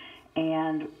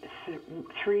 and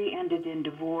 3 ended in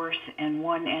divorce, and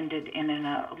 1 ended in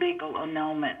a legal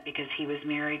annulment because he was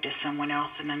married to someone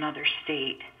else in another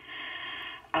state.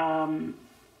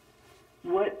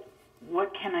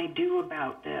 What can I do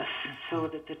about this so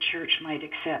that the church might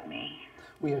accept me?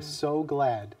 We are so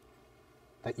glad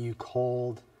that you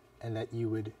called and that you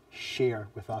would share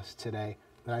with us today.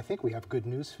 And I think we have good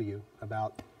news for you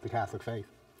about the Catholic faith.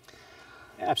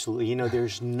 Absolutely. You know,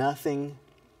 there's nothing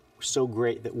so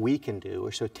great that we can do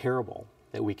or so terrible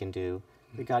that we can do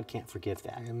that God can't forgive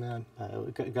that. Amen.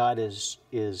 God is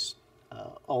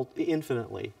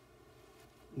infinitely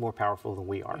more powerful than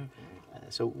we are.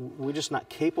 So we're just not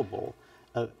capable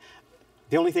of.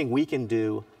 The only thing we can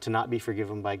do to not be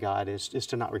forgiven by God is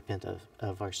to not repent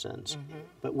of our sins.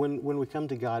 But when we come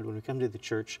to God, when we come to the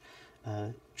church,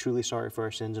 truly sorry for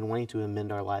our sins and wanting to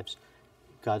amend our lives,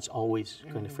 God's always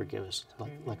going to forgive us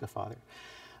like a father.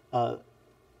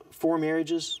 4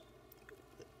 marriages,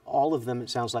 all of them, it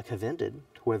sounds like, have ended,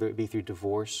 whether it be through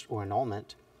divorce or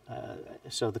annulment.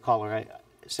 So the caller,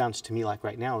 it sounds to me like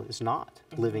right now is not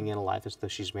living in a life as though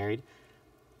she's married.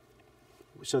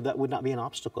 So that would not be an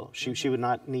obstacle. She would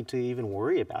not need to even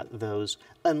worry about those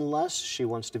unless she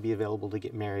wants to be available to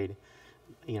get married,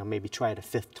 you know, maybe try it a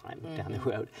fifth time down the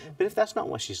road. But if that's not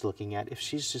what she's looking at, if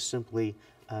she's just simply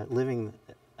living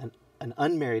an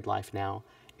unmarried life now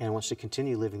and wants to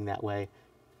continue living that way,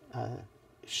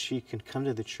 she can come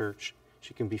to the church,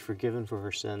 she can be forgiven for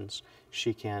her sins,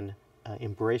 she can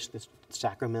embrace the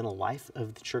sacramental life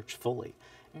of the church fully.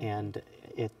 And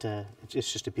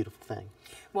it's just a beautiful thing.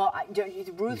 Well,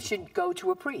 Ruth should go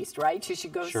to a priest, right? She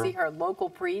should go see her local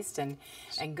priest and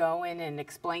go in and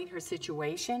explain her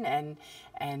situation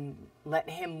and let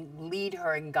him lead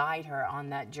her and guide her on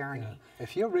that journey. Yeah.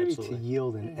 If you're ready to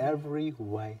yield in every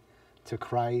way to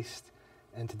Christ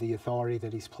and to the authority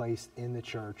that he's placed in the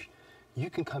church, you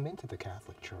can come into the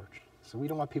Catholic Church. So we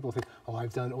don't want people to think, oh,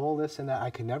 I've done all this and that,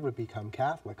 I can never become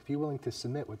Catholic. If you're willing to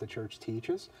submit what the church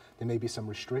teaches, there may be some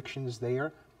restrictions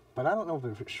there, but I don't know of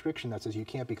a restriction that says you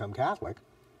can't become Catholic.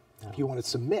 No. If you want to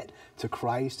submit to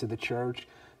Christ, to the church,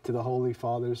 to the Holy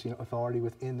Father's authority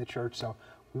within the church. So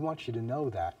we want you to know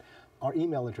that. Our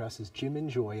email address is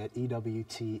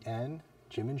jimandjoy@EWTN,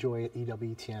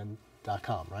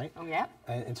 jimandjoy@EWTN.com, right? Oh, yeah.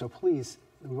 And so please,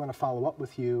 we want to follow up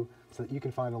with you so that you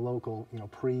can find a local,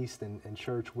 priest and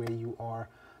church where you are,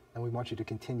 and we want you to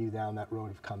continue down that road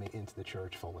of coming into the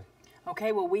church fully.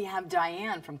 Okay, well, we have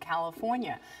Diane from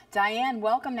California. Diane,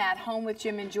 welcome to At Home with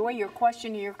Jim and Joy. Your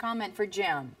question or your comment for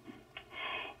Jim?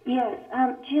 Yes,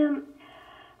 Jim,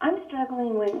 I'm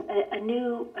struggling with a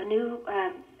new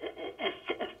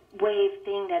wave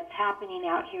thing that's happening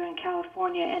out here in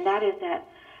California, and that is that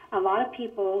a lot of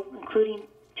people, including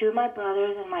two of my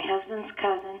brothers and my husband's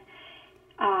cousin,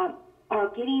 are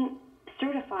getting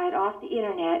certified off the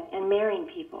internet and marrying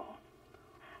people.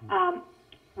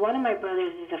 One of my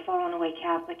brothers is a fallen away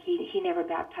Catholic. He never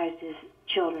baptized his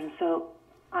children, so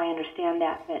I understand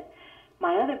that. But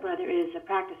my other brother is a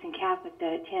practicing Catholic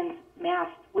that attends Mass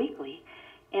weekly,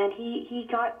 and he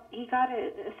got a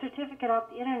certificate off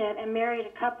the internet and married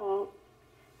a couple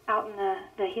out in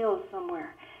the hills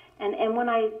somewhere. And when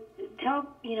I tell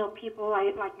people,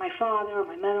 like my father or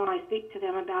my mother, when I speak to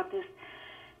them about this,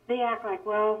 they act like,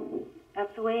 well,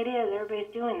 that's the way it is.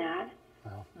 Everybody's doing that.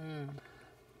 Well,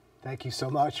 thank you so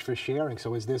much for sharing.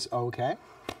 So is this okay?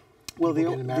 Well, the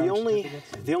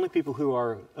only people who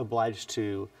are obliged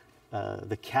to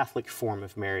the Catholic form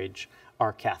of marriage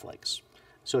are Catholics.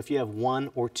 So if you have one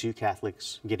or two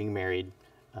Catholics getting married,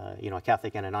 a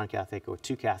Catholic and a non-Catholic, or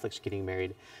two Catholics getting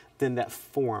married, then that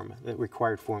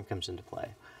required form comes into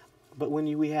play. But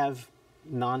when we have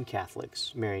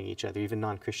non-Catholics marrying each other, even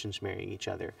non-Christians marrying each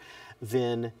other,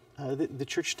 then the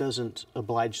church doesn't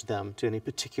oblige them to any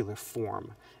particular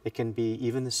form. It can be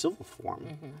even the civil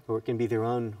form, or it can be their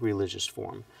own religious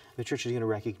form. The church is going to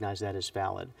recognize that as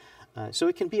valid. So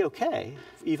it can be okay,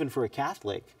 even for a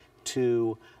Catholic,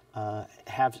 to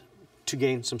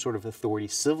gain some sort of authority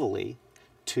civilly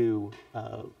to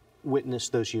witness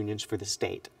those unions for the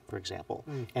state, for example,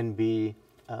 and be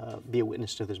a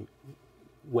witness to those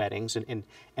weddings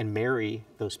and marry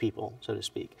those people, so to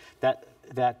speak. That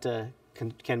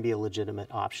can be a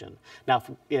legitimate option. Now,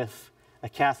 if a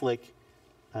Catholic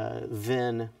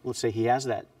then, let's say he has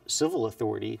that civil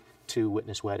authority to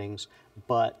witness weddings,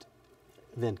 but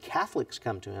then Catholics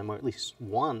come to him, or at least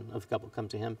one of the couple come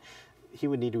to him, he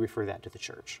would need to refer that to the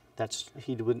church.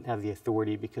 He wouldn't have the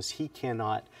authority because he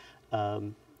cannot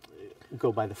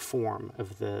go by the form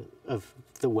of the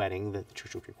wedding that the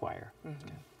church would require.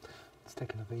 Okay. Let's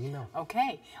take another email.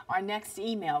 Okay, our next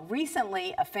email.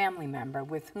 Recently, a family member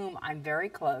with whom I'm very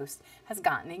close has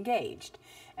gotten engaged,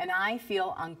 and I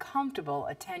feel uncomfortable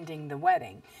attending the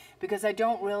wedding because I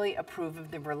don't really approve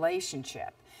of the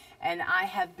relationship. And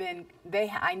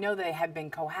I know they have been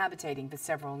cohabitating for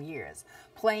several years,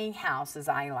 playing house, as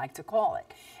I like to call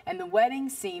it. And the wedding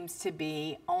seems to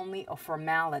be only a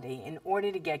formality in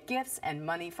order to get gifts and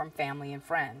money from family and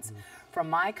friends. From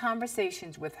my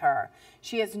conversations with her,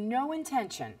 she has no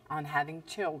intention on having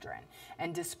children.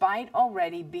 And despite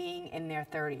already being in their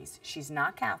 30s, she's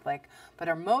not Catholic, but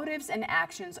her motives and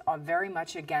actions are very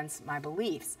much against my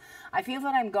beliefs. I feel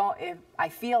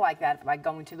like that by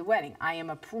going to the wedding. I am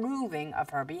approving of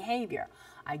her behavior.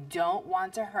 I don't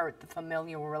want to hurt the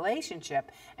familial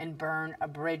relationship and burn a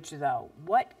bridge, though.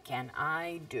 What can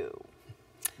I do?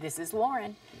 This is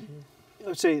Lauren. I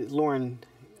would say, Lauren,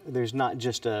 there's not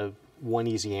just one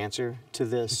easy answer to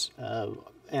this.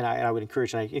 And I would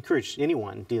encourage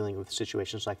anyone dealing with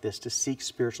situations like this to seek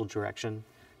spiritual direction.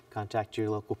 Contact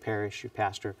your local parish, your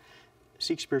pastor.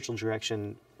 Seek spiritual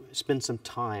direction. Spend some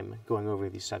time going over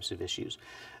these types of issues.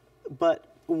 But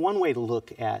one way to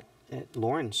look at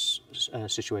Lauren's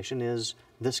situation is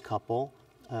this couple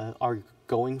are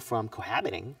going from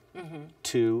cohabiting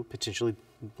to potentially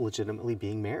legitimately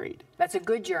being married. That's a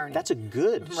good journey. That's a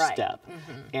good Right. step.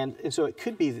 And so it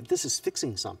could be that this is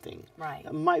fixing something. Right.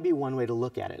 That might be one way to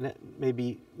look at it. And it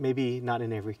maybe not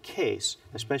in every case,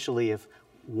 especially if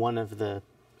one of the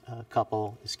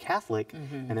couple is Catholic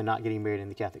and they're not getting married in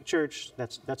the Catholic Church.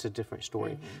 That's a different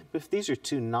story. But if these are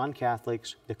two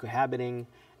non-Catholics, they're cohabiting,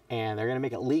 and they're going to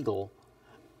make it legal,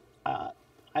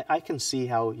 I can see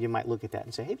how you might look at that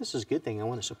and say, hey, this is a good thing. I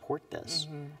want to support this.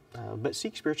 But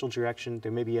seek spiritual direction.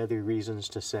 There may be other reasons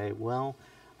to say, well,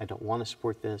 I don't want to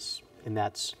support this, and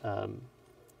that's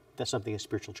something a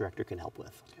spiritual director can help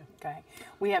with. Okay.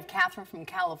 We have Catherine from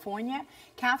California.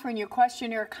 Catherine, your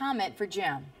question or comment for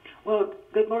Jim? Well,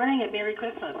 good morning and Merry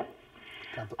Christmas.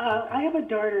 I have a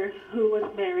daughter who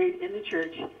was married in the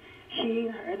church. She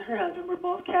and her husband were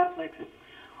both Catholics.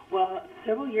 Well,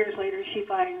 several years later, she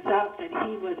finds out that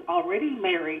he was already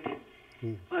married.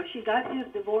 Well, she got his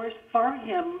divorce for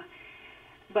him,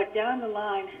 but down the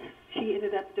line, she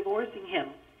ended up divorcing him.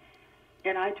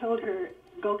 And I told her,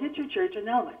 go get your church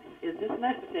annulment. Is this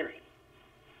necessary?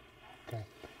 Okay.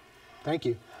 Thank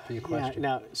you for your question.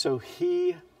 Now, so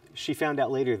she found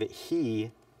out later that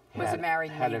he Was a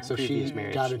married had man. a So she previous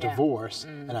marriage. got a divorce,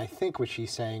 and I think what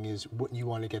she's saying is, wouldn't you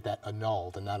want to get that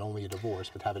annulled, and not only a divorce,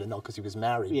 but have it annulled because he was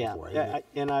married before?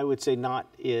 And I would say not.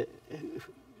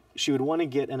 She would want to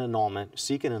get an annulment,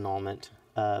 seek an annulment,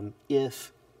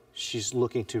 if she's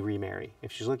looking to remarry.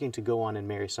 If she's looking to go on and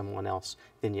marry someone else,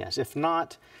 then yes. If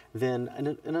not, then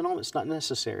an annulment's not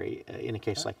necessary in a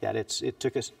case like that.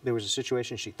 There was a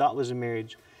situation she thought was a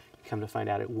marriage, come to find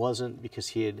out it wasn't because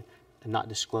he had not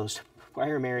disclosed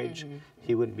prior marriage.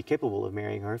 He wouldn't be capable of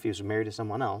marrying her if he was married to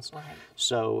someone else. Right.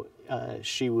 So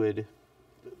she would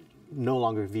no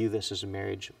longer view this as a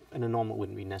marriage. An annulment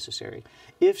wouldn't be necessary.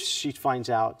 If she finds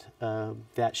out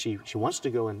that she wants to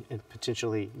go and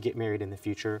potentially get married in the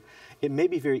future, it may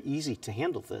be very easy to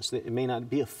handle this. It may not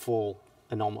be a full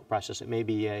annulment process. It may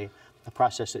be a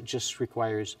process that just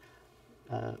requires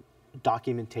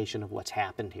documentation of what's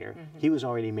happened here. He was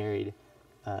already married,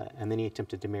 and then he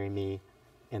attempted to marry me,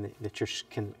 and the church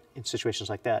can, in situations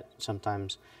like that,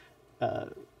 sometimes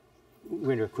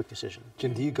render a quick decision.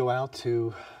 Jim, do you go out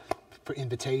for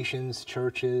invitations,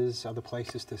 churches, other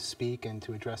places to speak and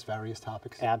to address various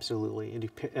topics? Absolutely. I do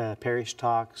parish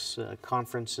talks,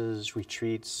 conferences,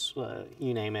 retreats,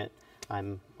 you name it.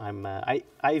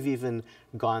 I've even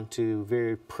gone to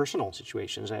very personal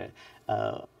situations.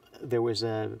 There was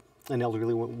an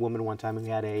elderly woman one time who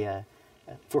had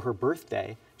for her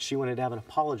birthday, she wanted to have an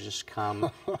apologist come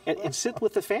and sit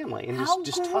with the family and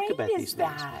just talk about these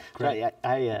things. Great.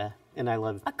 And I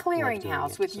love A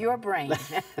clearinghouse with your brain.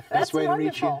 That's Best way to wonderful.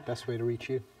 reach you. Best way to reach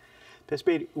you. Best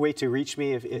way to reach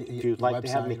me, if you'd like to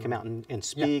have me come out and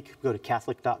speak, go to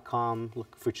Catholic.com,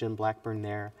 look for Jim Blackburn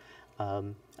there.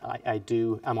 I'm on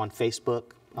Facebook,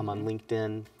 I'm on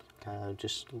LinkedIn.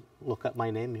 Just look up my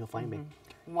name and you'll find me.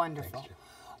 Wonderful. Thanks, Jim.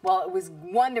 Well, it was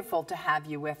wonderful to have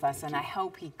you with us, and I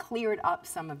hope he cleared up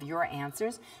some of your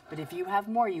answers. But if you have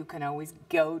more, you can always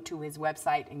go to his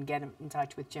website and get in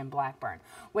touch with Jim Blackburn.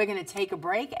 We're going to take a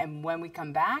break, and when we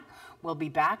come back, we'll be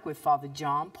back with Father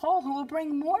John Paul, who will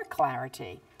bring more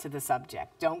clarity to the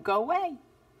subject. Don't go away.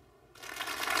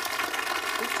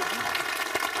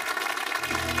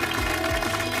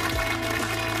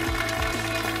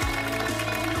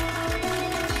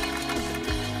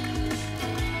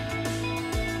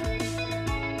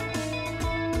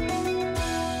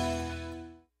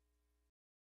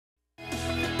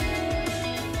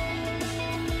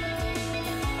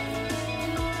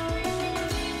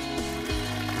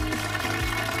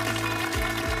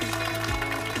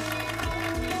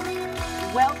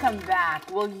 Welcome back.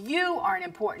 Well, you are an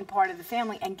important part of the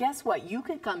family, and guess what? You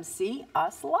could come see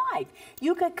us live.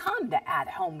 You could come to At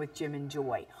Home with Jim and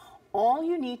Joy. All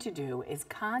you need to do is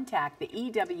contact the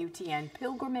EWTN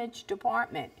Pilgrimage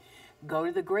Department. Go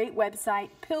to the great website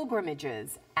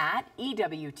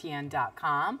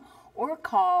pilgrimages@ewtn.com or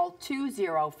call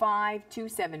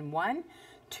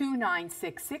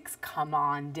 205-271-2966. Come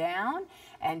on down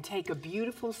and take a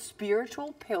beautiful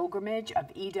spiritual pilgrimage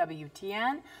of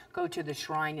EWTN. Go to the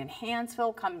shrine in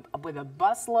Hansville. Come with a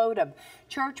busload of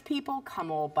church people. Come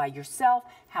all by yourself.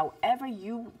 However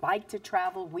you like to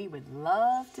travel, we would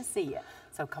love to see you.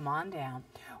 So come on down.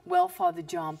 Well, Father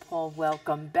John Paul,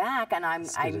 welcome back. And I'm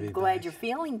glad you're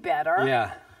feeling better.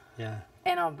 Yeah.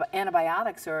 And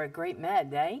antibiotics are a great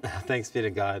med, eh? Thanks be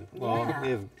to God. Well,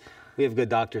 Yeah. we we have good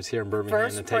doctors here in Birmingham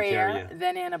First to take care of prayer, you.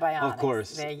 then antibiotics. Of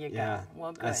course. There you go. Yeah.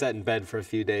 Well, good. I sat in bed for a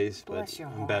few days, Bless but your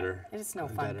I'm heart. better. It's no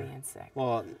I'm fun better. being sick.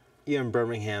 Well, even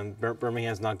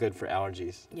Birmingham's not good for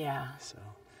allergies. Yeah. So,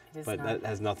 It is but not. that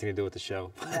has nothing to do with the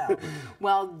show. No.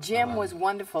 Well, Jim was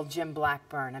wonderful, Jim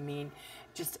Blackburn. I mean,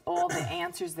 just all the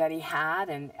answers that he had,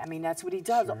 and I mean, that's what he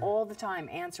does all the time,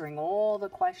 answering all the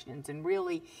questions and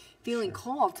really feeling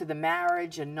called to the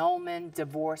marriage, annulment,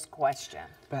 divorce question.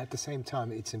 But at the same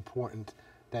time, it's important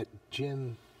that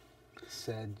Jim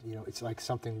said, you know, it's like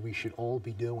something we should all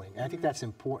be doing. And I think that's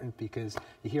important because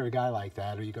you hear a guy like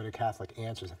that, or you go to Catholic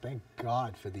Answers, and thank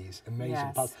God for these amazing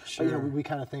Yes. But, you know, we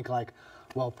kind of think like,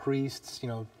 well, priests, you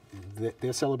know,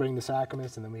 they're celebrating the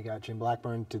sacraments, and then we got Jim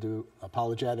Blackburn to do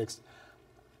apologetics.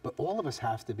 But all of us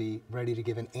have to be ready to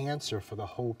give an answer for the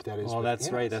hope that is Well, within that's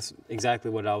right. us. That's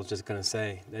exactly what I was just going to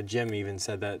say. That Jim even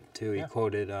said that too. He Yeah.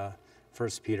 quoted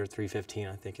 1 Peter 3:15,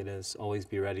 I think it is. Always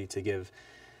be ready to give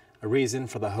a reason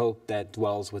for the hope that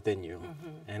dwells within you.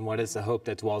 And what is the hope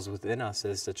that dwells within us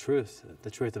is the truth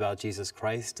about Jesus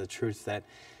Christ, the truth that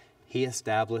he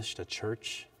established a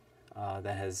church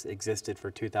that has existed for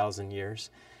 2,000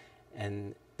 years.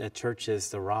 And that church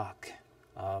is the rock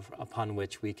upon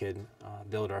which we could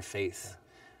build our faith,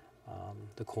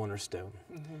 the cornerstone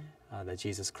that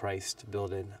Jesus Christ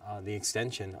builded, the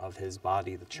extension of his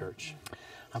body, the church.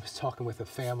 I was talking with a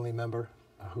family member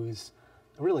who's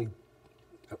really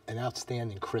an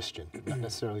outstanding Christian, not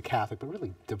necessarily Catholic, but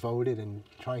really devoted and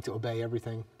trying to obey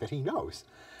everything that he knows.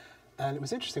 And it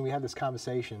was interesting, we had this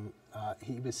conversation.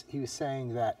 He was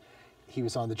saying that he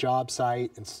was on the job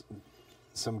site, and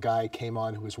some guy came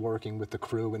on who was working with the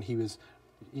crew, and he was,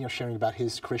 you know, sharing about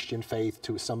his Christian faith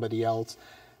to somebody else,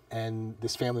 and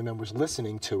this family member was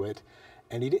listening to it,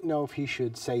 and he didn't know if he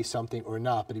should say something or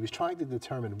not, but he was trying to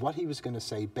determine what he was going to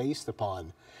say based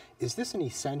upon, is this an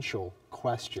essential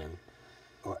question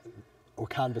or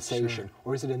conversation,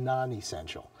 or is it a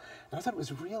non-essential? And I thought it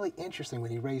was really interesting when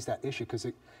he raised that issue, because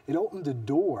it opened the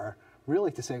door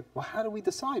really to say, well, how do we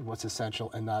decide what's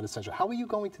essential and not essential? How are you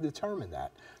going to determine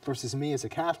that? Versus me as a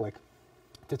Catholic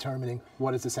determining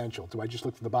what is essential. Do I just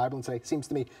look to the Bible and say, it seems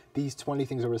to me these 20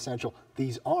 things are essential,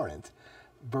 these aren't,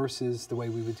 versus the way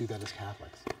we would do that as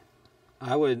Catholics?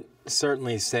 I would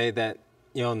certainly say that,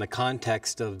 you know, in the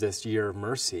context of this year of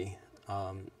mercy,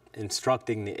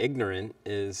 instructing the ignorant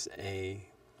is a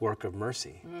work of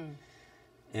mercy.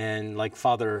 And like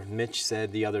Father Mitch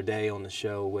said the other day on the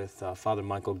show with Father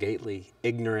Michael Gately,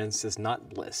 ignorance is not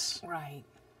bliss. Right.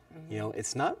 You know,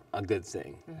 it's not a good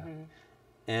thing.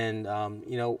 And,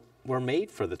 you know, we're made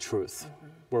for the truth.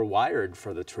 We're wired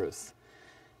for the truth.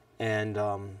 And,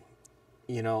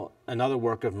 you know, another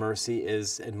work of mercy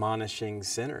is admonishing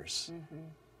sinners.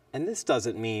 And this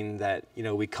doesn't mean that, you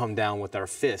know, we come down with our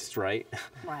fist, right?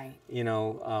 Right. You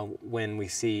know, when we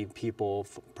see people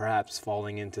perhaps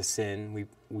falling into sin,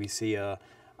 we see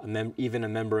even a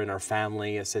member in our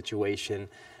family, a situation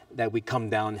that we come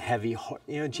down heavy.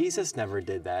 You know, Jesus never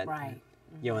did that. Right.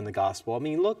 You know, in the gospel. I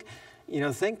mean, look, you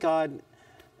know, thank God.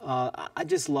 I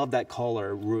just love that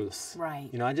caller, Ruth. Right.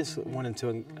 You know, I just wanted to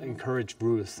encourage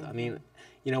Ruth. I mean,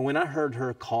 you know, when I heard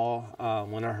her call,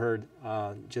 when I heard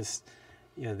just,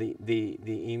 you know, the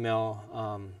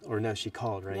email, or no, she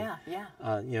called, right? Yeah,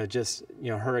 yeah. You know, just, you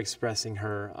know, her expressing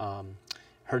her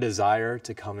her desire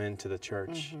to come into the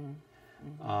church,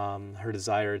 her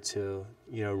desire to,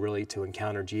 you know, really to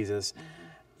encounter Jesus.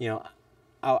 You know,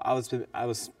 I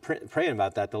was praying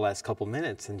about that the last couple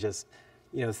minutes, and just,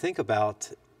 you know, think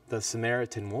about the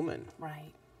Samaritan woman.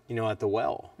 Right. You know, at the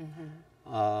well.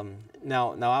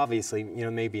 Now, obviously, you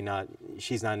know, maybe not.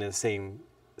 She's not in the same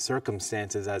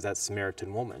circumstances as that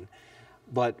Samaritan woman,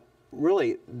 but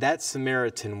really, that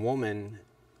Samaritan woman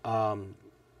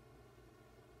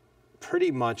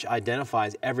pretty much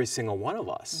identifies every single one of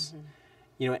us.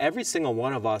 You know, every single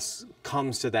one of us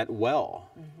comes to that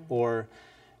well, or,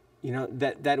 you know,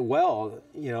 that well,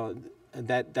 you know,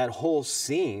 that whole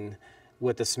scene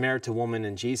with the Samaritan woman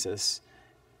and Jesus,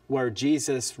 where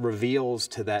Jesus reveals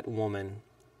to that woman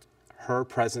her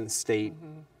present state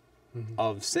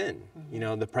of sin, you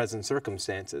know, the present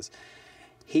circumstances.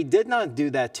 He did not do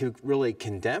that to really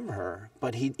condemn her,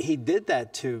 but he did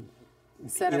that to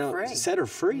Set her free. set her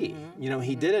free. You know,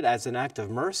 he did it as an act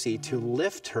of mercy to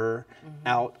lift her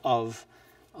out of,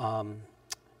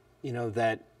 you know,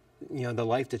 that, you know, the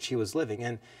life that she was living.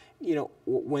 And, you know,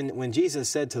 when Jesus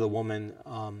said to the woman,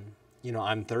 you know,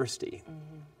 I'm thirsty,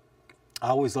 I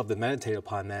always love to meditate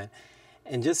upon that.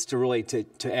 And just to really to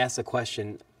ask the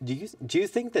question, do you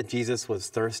think that Jesus was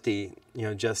thirsty, you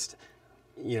know, just,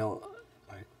 you know,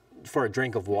 for a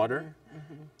drink of water?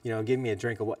 You know, give me a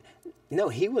drink of water. No,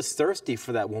 he was thirsty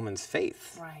for that woman's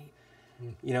faith. Right.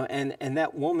 You know, and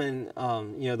that woman,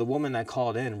 you know, the woman that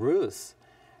called in, Ruth,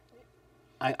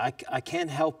 I can't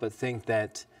help but think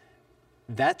that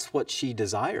that's what she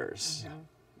desires.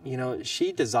 You know,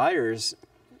 she desires,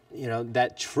 you know,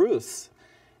 that truth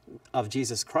of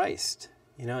Jesus Christ,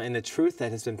 you know, and the truth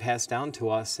that has been passed down to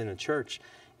us in the church,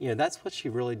 you know, that's what she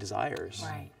really desires.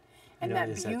 Right. And You know, that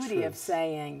is that beauty of truth.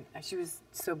 saying, she was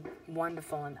so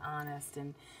wonderful and honest,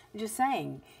 and just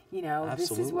saying, you know, this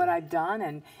is Absolutely. what I've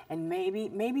done, and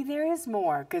maybe there is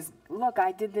more. Because look,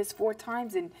 I did this 4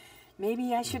 times, and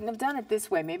maybe I shouldn't have done it this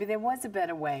way. Maybe there was a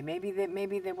better way. Maybe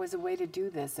there was a way to do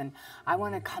this. And I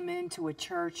want to come into a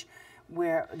church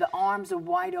where the arms are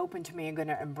wide open to me and going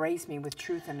to embrace me with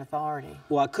truth and authority.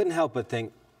 Well, I couldn't help but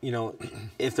think, you know,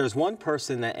 if there's one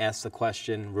person that asked the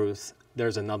question, Ruth,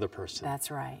 there's another person That's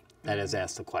right. that has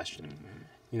asked the question.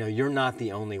 You know, you're not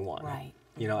the only one. Right.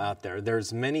 You know, out there.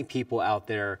 There's many people out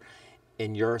there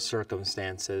in your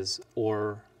circumstances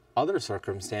or other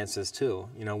circumstances too.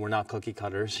 You know, we're not cookie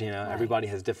cutters. You know, Right. everybody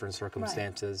has different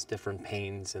circumstances, different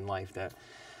pains in life.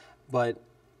 But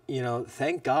you know,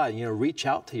 thank God. You know, reach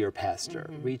out to your pastor.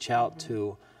 Reach out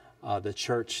to the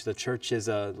church. The church is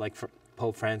like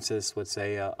Pope Francis would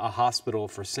say, a hospital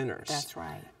for sinners. That's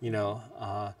right. You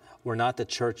know, we're not the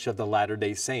church of the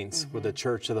Latter-day Saints. We're the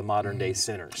church of the modern-day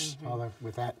sinners. Father,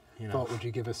 with that thought, would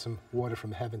you give us some water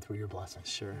from heaven through your blessing?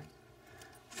 Sure.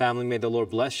 Family, may the Lord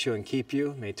bless you and keep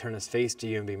you. May he turn his face to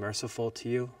you and be merciful to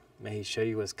you. May he show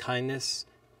you his kindness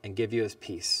and give you his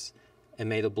peace. And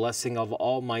may the blessing of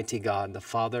Almighty God, the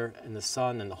Father and the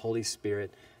Son and the Holy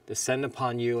Spirit descend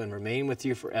upon you and remain with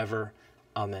you forever.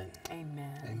 Amen.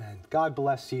 Amen. Amen. God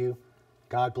bless you.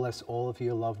 God bless all of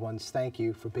your loved ones. Thank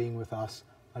you for being with us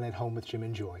on At Home with Jim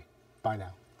and Joy. Bye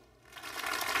now.